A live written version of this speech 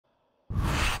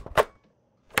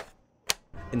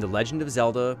In The Legend of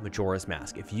Zelda Majora's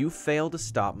Mask, if you fail to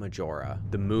stop Majora,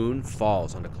 the moon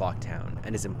falls onto Clocktown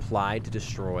and is implied to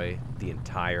destroy the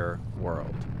entire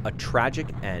world. A tragic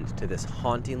end to this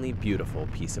hauntingly beautiful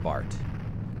piece of art.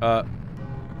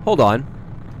 Hold on.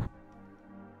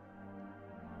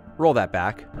 Roll that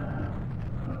back.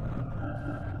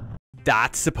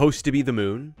 That's supposed to be the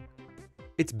moon?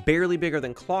 It's barely bigger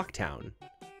than Clocktown.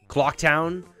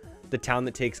 Clocktown? The town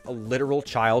that takes a literal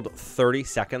child 30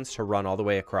 seconds to run all the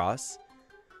way across.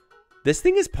 This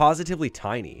thing is positively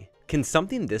tiny. Can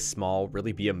something this small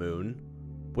really be a moon?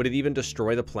 Would it even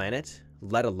destroy the planet,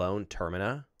 let alone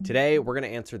Termina? Today, we're going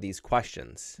to answer these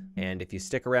questions. And if you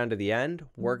stick around to the end,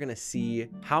 we're going to see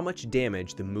how much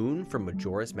damage the moon from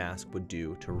Majora's Mask would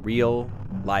do to real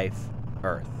life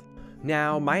Earth.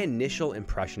 Now, my initial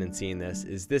impression in seeing this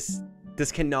is this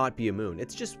cannot be a moon.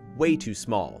 It's just way too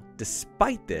small.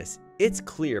 Despite this, it's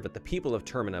clear that the people of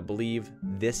Termina believe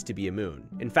this to be a moon.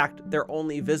 In fact, their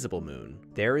only visible moon.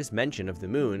 There is mention of the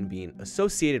moon being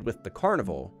associated with the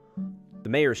carnival. The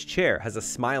mayor's chair has a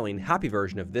smiling, happy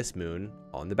version of this moon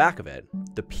on the back of it.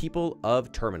 The people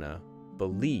of Termina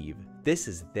believe this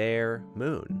is their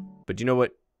moon. But do you know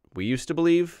what we used to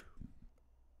believe?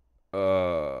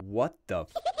 What the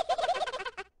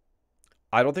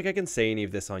I don't think I can say any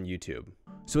of this on YouTube.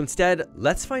 So instead,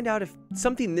 let's find out if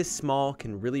something this small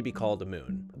can really be called a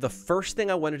moon. The first thing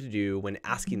I wanted to do when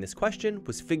asking this question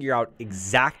was figure out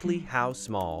exactly how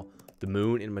small the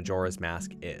moon in Majora's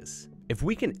Mask is. If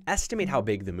we can estimate how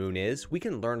big the moon is, we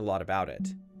can learn a lot about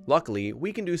it. Luckily,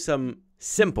 we can do some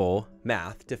simple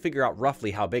math to figure out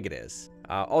roughly how big it is.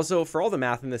 Also, for all the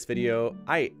math in this video,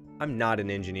 I'm not an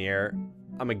engineer,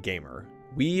 I'm a gamer.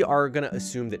 We are going to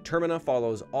assume that Termina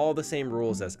follows all the same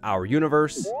rules as our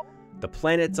universe. The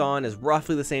planet it's on is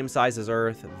roughly the same size as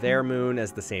Earth, their moon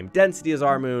is the same density as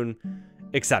our moon,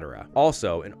 etc.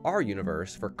 Also, in our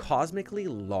universe, for cosmically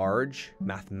large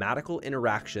mathematical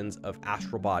interactions of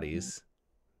astral bodies,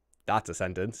 that's a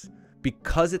sentence,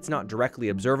 because it's not directly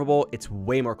observable, it's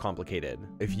way more complicated.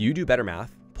 If you do better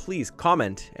math, please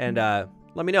comment and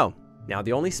let me know. Now,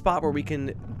 the only spot where we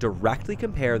can directly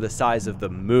compare the size of the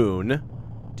moon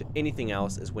to anything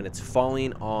else is when it's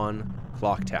falling on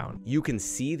Clocktown. You can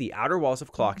see the outer walls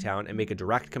of Clocktown and make a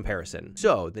direct comparison.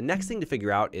 So the next thing to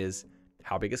figure out is,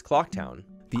 how big is Clocktown?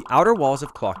 The outer walls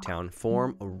of Clocktown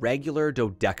form a regular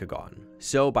dodecagon.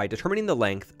 So by determining the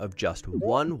length of just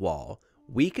one wall,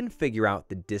 we can figure out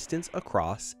the distance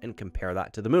across and compare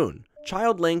that to the moon.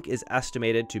 Child Link is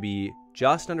estimated to be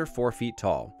just under 4 feet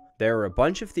tall. There are a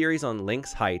bunch of theories on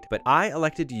Link's height, but I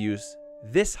elected to use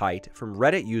this height from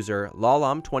Reddit user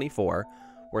Lalam24,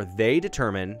 where they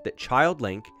determine that Child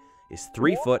Link is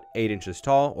 3 foot 8 inches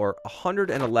tall, or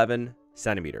 111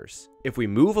 centimeters. If we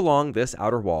move along this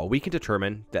outer wall, we can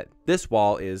determine that this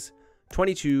wall is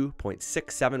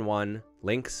 22.671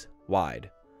 links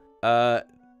wide.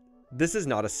 This is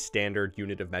not a standard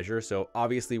unit of measure, so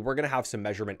obviously we're going to have some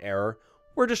measurement error.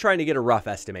 We're just trying to get a rough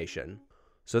estimation.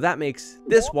 So that makes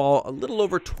this wall a little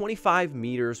over 25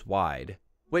 meters wide,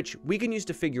 which we can use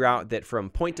to figure out that from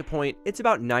point to point, it's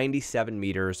about 97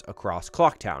 meters across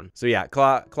Clocktown. So yeah,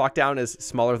 Clocktown is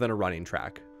smaller than a running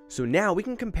track. So now we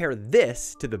can compare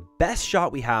this to the best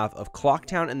shot we have of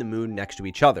Clocktown and the moon next to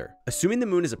each other. Assuming the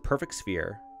moon is a perfect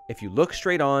sphere, if you look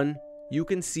straight on, you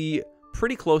can see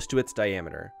pretty close to its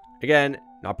diameter. Again,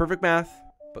 not perfect math,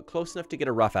 but close enough to get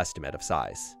a rough estimate of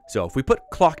size. So if we put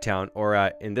Clocktown, or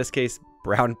in this case,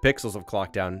 brown pixels of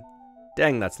Clocktown,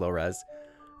 dang, that's low res,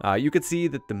 you could see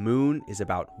that the moon is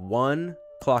about 1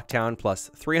 Clocktown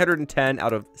plus 310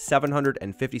 out of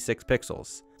 756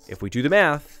 pixels. If we do the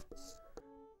math,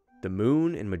 the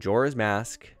moon in Majora's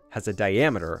Mask has a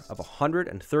diameter of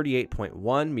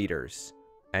 138.1 meters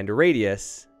and a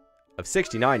radius of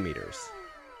 69 meters.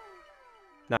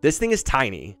 Now, this thing is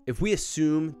tiny. If we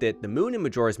assume that the moon in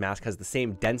Majora's Mask has the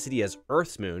same density as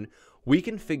Earth's moon, we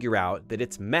can figure out that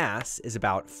its mass is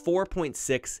about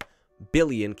 4.6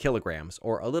 billion kilograms,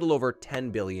 or a little over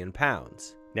 10 billion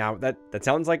pounds. Now, that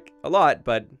sounds like a lot,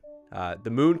 but the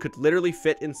moon could literally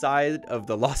fit inside of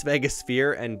the Las Vegas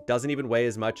sphere and doesn't even weigh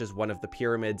as much as one of the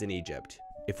pyramids in Egypt.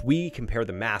 If we compare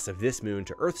the mass of this moon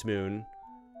to Earth's moon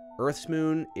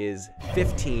is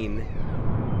 15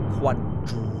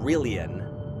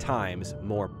 quadrillion times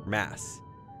more mass.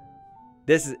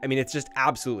 It's just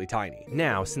absolutely tiny.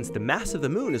 Now, since the mass of the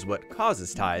moon is what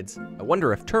causes tides, I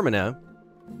wonder if Termina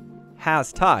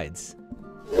has tides.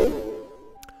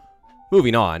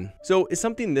 Moving on. So is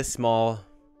something this small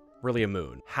really a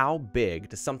moon? How big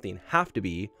does something have to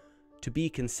be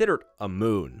considered a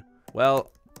moon?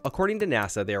 Well, According to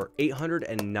NASA, there are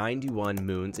 891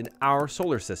 moons in our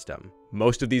solar system.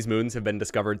 Most of these moons have been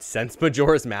discovered since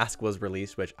Majora's Mask was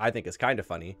released, which I think is kind of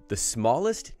funny. The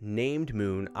smallest named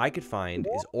moon I could find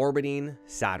is orbiting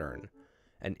Saturn,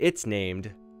 and it's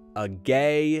named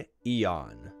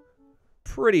Agaion.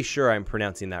 Pretty sure I'm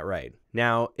pronouncing that right.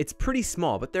 Now, it's pretty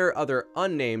small, but there are other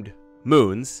unnamed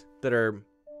moons that are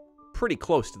pretty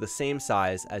close to the same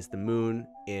size as the moon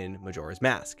in Majora's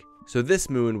Mask. So this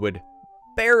moon would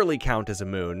barely count as a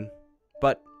moon,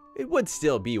 but it would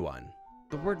still be one.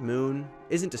 The word moon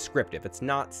isn't descriptive, it's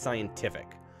not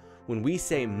scientific. When we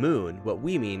say moon, what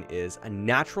we mean is a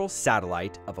natural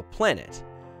satellite of a planet.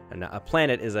 And a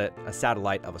planet is a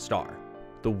satellite of a star.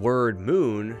 The word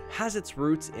moon has its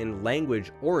roots in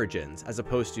language origins as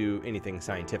opposed to anything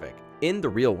scientific. In the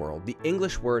real world, the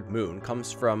English word moon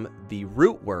comes from the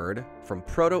root word from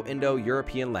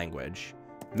Proto-Indo-European language,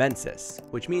 mensis,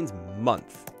 which means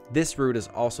month. This root is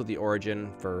also the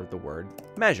origin for the word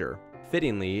measure.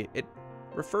 Fittingly, it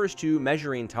refers to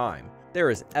measuring time. There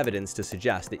is evidence to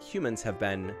suggest that humans have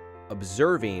been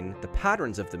observing the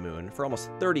patterns of the moon for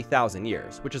almost 30,000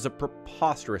 years, which is a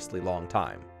preposterously long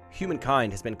time.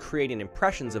 Humankind has been creating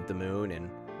impressions of the moon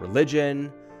in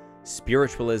religion,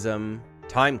 spiritualism,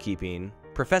 timekeeping.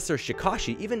 Professor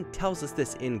Shikashi even tells us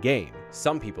this in-game.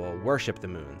 Some people worship the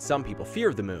moon, some people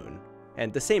fear the moon,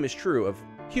 and the same is true of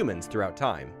humans throughout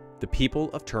time. The people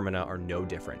of Termina are no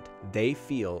different. They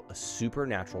feel a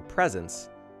supernatural presence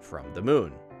from the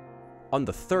moon. On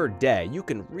the third day, you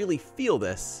can really feel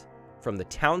this from the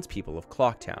townspeople of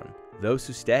Clocktown. Those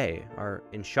who stay are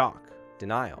in shock,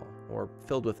 denial, or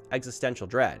filled with existential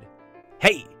dread.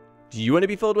 Hey, do you want to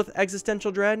be filled with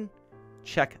existential dread?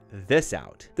 Check this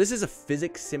out. This is a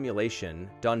physics simulation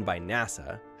done by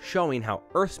NASA showing how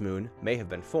Earth's moon may have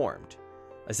been formed.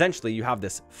 Essentially, you have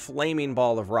this flaming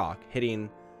ball of rock hitting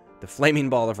the flaming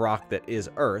ball of rock that is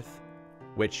Earth,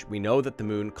 which we know that the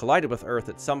moon collided with Earth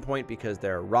at some point because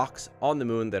there are rocks on the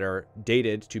moon that are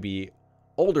dated to be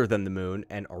older than the moon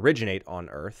and originate on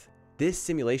Earth. This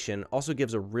simulation also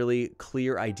gives a really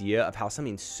clear idea of how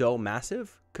something so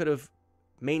massive could have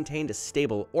maintained a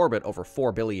stable orbit over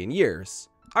 4 billion years.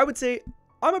 I would say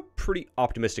I'm a pretty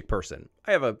optimistic person.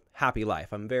 I have a happy life.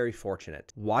 I'm very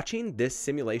fortunate. Watching this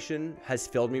simulation has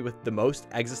filled me with the most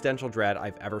existential dread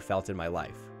I've ever felt in my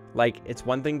life. Like, it's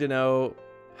one thing to know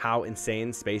how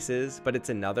insane space is, but it's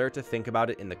another to think about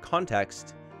it in the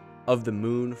context of the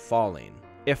moon falling.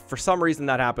 If for some reason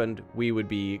that happened, we would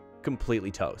be completely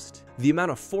toast. The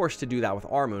amount of force to do that with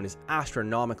our moon is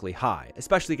astronomically high,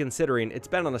 especially considering it's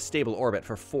been on a stable orbit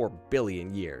for 4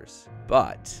 billion years.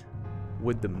 But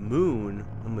would the moon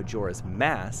on Majora's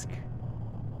Mask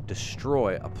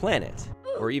destroy a planet,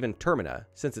 or even Termina,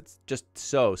 since it's just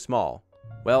so small?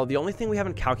 Well, the only thing we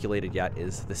haven't calculated yet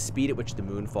is the speed at which the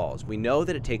moon falls. We know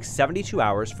that it takes 72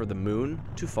 hours for the moon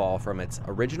to fall from its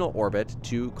original orbit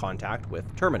to contact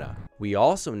with Termina. We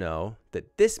also know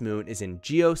that this moon is in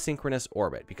geosynchronous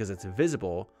orbit because it's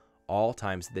visible all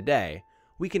times of the day.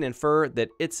 We can infer that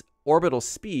its orbital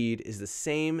speed is the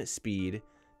same speed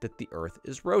that the Earth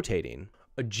is rotating.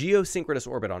 A geosynchronous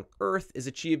orbit on Earth is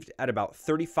achieved at about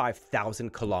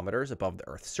 35,000 kilometers above the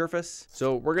Earth's surface.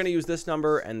 So we're going to use this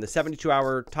number and the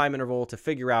 72-hour time interval to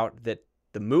figure out that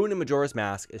the moon in Majora's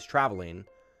Mask is traveling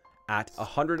at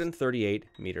 138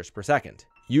 meters per second.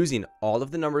 Using all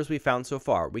of the numbers we found so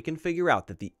far, we can figure out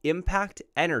that the impact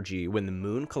energy when the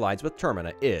moon collides with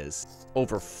Termina is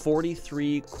over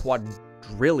 43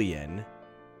 quadrillion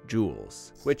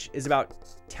joules, which is about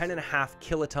 10.5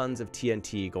 kilotons of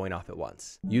TNT going off at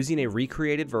once. Using a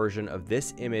recreated version of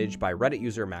this image by Reddit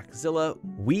user Maxzilla,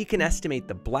 we can estimate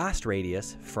the blast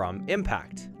radius from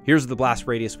impact. Here's what the blast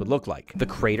radius would look like. The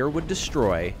crater would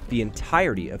destroy the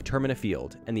entirety of Termina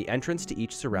Field and the entrance to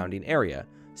each surrounding area,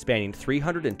 spanning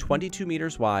 322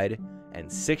 meters wide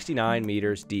and 69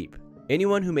 meters deep.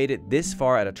 Anyone who made it this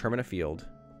far at a Termina Field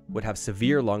would have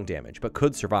severe lung damage, but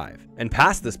could survive. And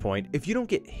past this point, if you don't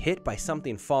get hit by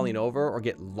something falling over or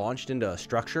get launched into a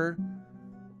structure,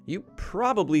 you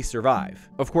probably survive.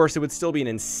 Of course, it would still be an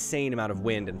insane amount of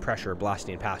wind and pressure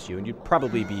blasting past you, and you'd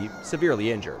probably be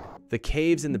severely injured. The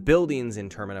caves and the buildings in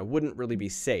Termina wouldn't really be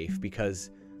safe because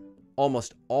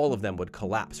almost all of them would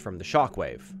collapse from the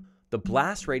shockwave. The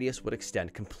blast radius would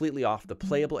extend completely off the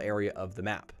playable area of the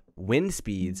map. Wind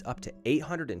speeds up to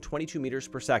 822 meters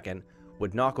per second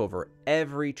would knock over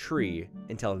every tree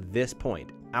until this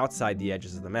point, outside the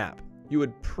edges of the map. You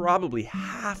would probably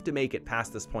have to make it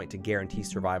past this point to guarantee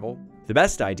survival. The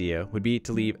best idea would be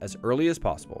to leave as early as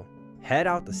possible, head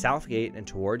out the south gate and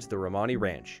towards the Romani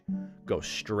Ranch, go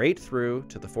straight through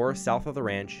to the forest south of the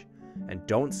ranch, and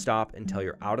don't stop until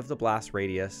you're out of the blast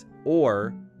radius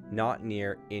or not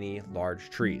near any large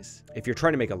trees. If you're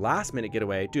trying to make a last-minute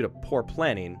getaway due to poor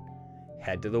planning,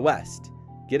 head to the west.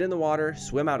 Get in the water,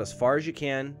 swim out as far as you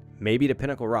can, maybe to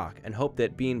Pinnacle Rock, and hope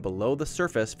that being below the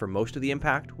surface for most of the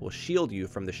impact will shield you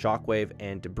from the shockwave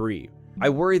and debris. I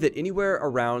worry that anywhere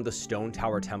around the Stone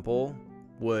Tower Temple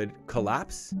would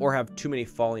collapse or have too many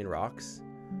falling rocks,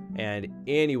 and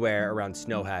anywhere around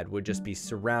Snowhead would just be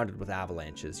surrounded with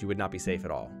avalanches. You would not be safe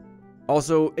at all.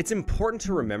 Also, it's important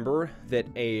to remember that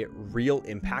a real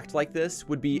impact like this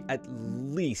would be at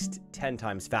least 10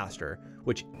 times faster,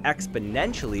 which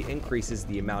exponentially increases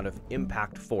the amount of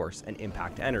impact force and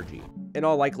impact energy. In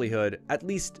all likelihood, at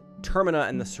least Termina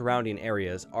and the surrounding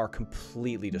areas are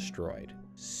completely destroyed.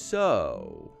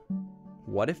 So,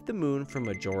 what if the moon from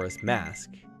Majora's Mask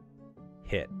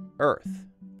hit Earth?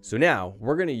 So now,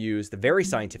 we're going to use the very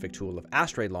scientific tool of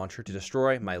Asteroid Launcher to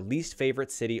destroy my least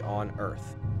favorite city on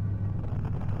Earth.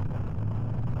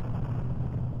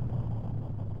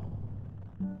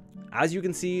 As you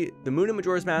can see, the moon in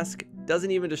Majora's Mask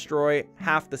doesn't even destroy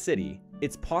half the city.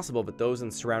 It's possible that those in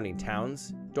surrounding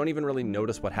towns don't even really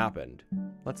notice what happened.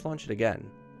 Let's launch it again.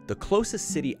 The closest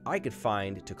city I could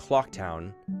find to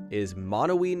Clocktown is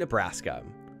Monowi, Nebraska,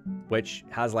 which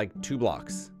has like 2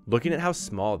 blocks. Looking at how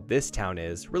small this town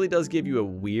is really does give you a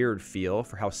weird feel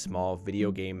for how small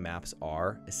video game maps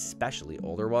are, especially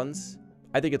older ones.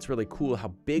 I think it's really cool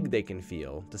how big they can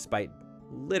feel despite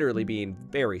literally being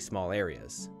very small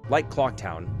areas. Like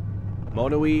Clocktown,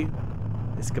 Monowi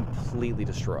is completely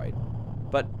destroyed,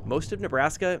 but most of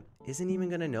Nebraska isn't even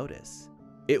going to notice.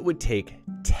 It would take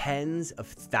tens of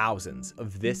thousands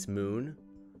of this moon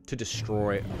to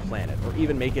destroy a planet or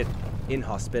even make it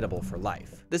inhospitable for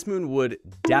life. This moon would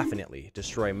definitely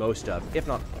destroy most of, if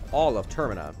not all of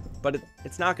Termina, but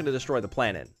it's not going to destroy the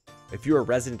planet. If you're a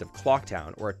resident of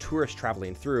Clocktown or a tourist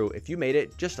traveling through, if you made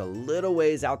it just a little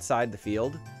ways outside the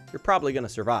field, you're probably going to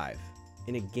survive.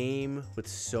 In a game with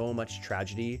so much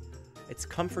tragedy, it's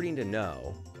comforting to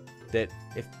know that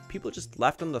if people just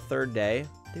left on the 3rd day,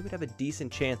 they would have a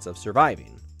decent chance of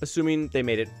surviving, assuming they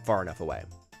made it far enough away.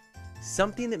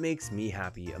 Something that makes me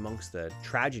happy amongst the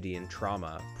tragedy and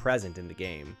trauma present in the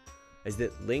game is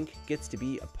that Link gets to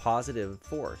be a positive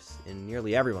force in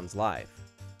nearly everyone's life.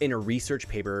 In a research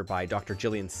paper by Dr.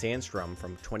 Gillian Sandstrom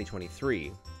from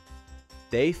 2023,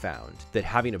 they found that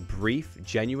having a brief,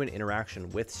 genuine interaction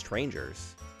with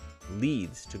strangers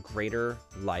leads to greater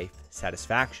life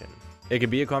satisfaction. It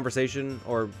could be a conversation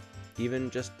or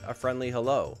even just a friendly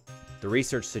hello. The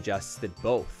research suggests that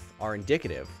both are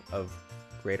indicative of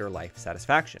greater life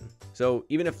satisfaction. So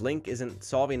even if Link isn't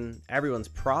solving everyone's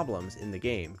problems in the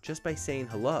game, just by saying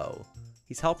hello,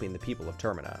 he's helping the people of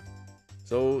Termina.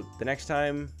 So the next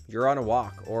time you're on a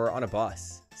walk or on a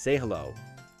bus, say hello.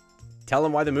 Tell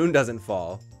them why the moon doesn't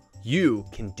fall. You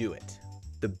can do it.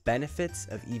 The benefits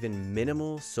of even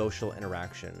minimal social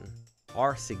interaction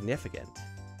are significant.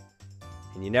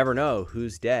 And you never know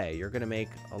whose day you're going to make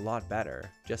a lot better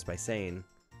just by saying,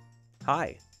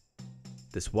 hi.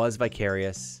 This was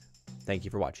Vicarious. Thank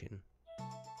you for watching.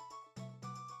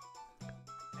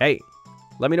 Hey,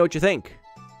 let me know what you think.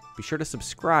 Be sure to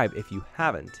subscribe if you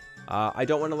haven't. I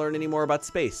don't want to learn any more about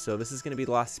space, so this is going to be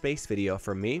the last space video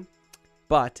from me.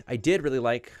 But I did really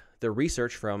like the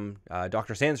research from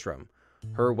Dr. Sandstrom.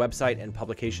 Her website and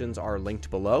publications are linked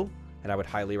below, and I would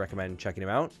highly recommend checking them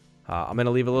out. I'm going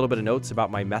to leave a little bit of notes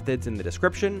about my methods in the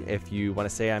description if you want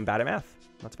to say I'm bad at math.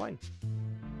 That's fine.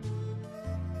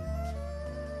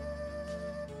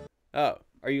 Oh,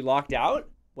 are you locked out?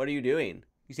 What are you doing?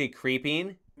 You say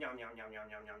creeping?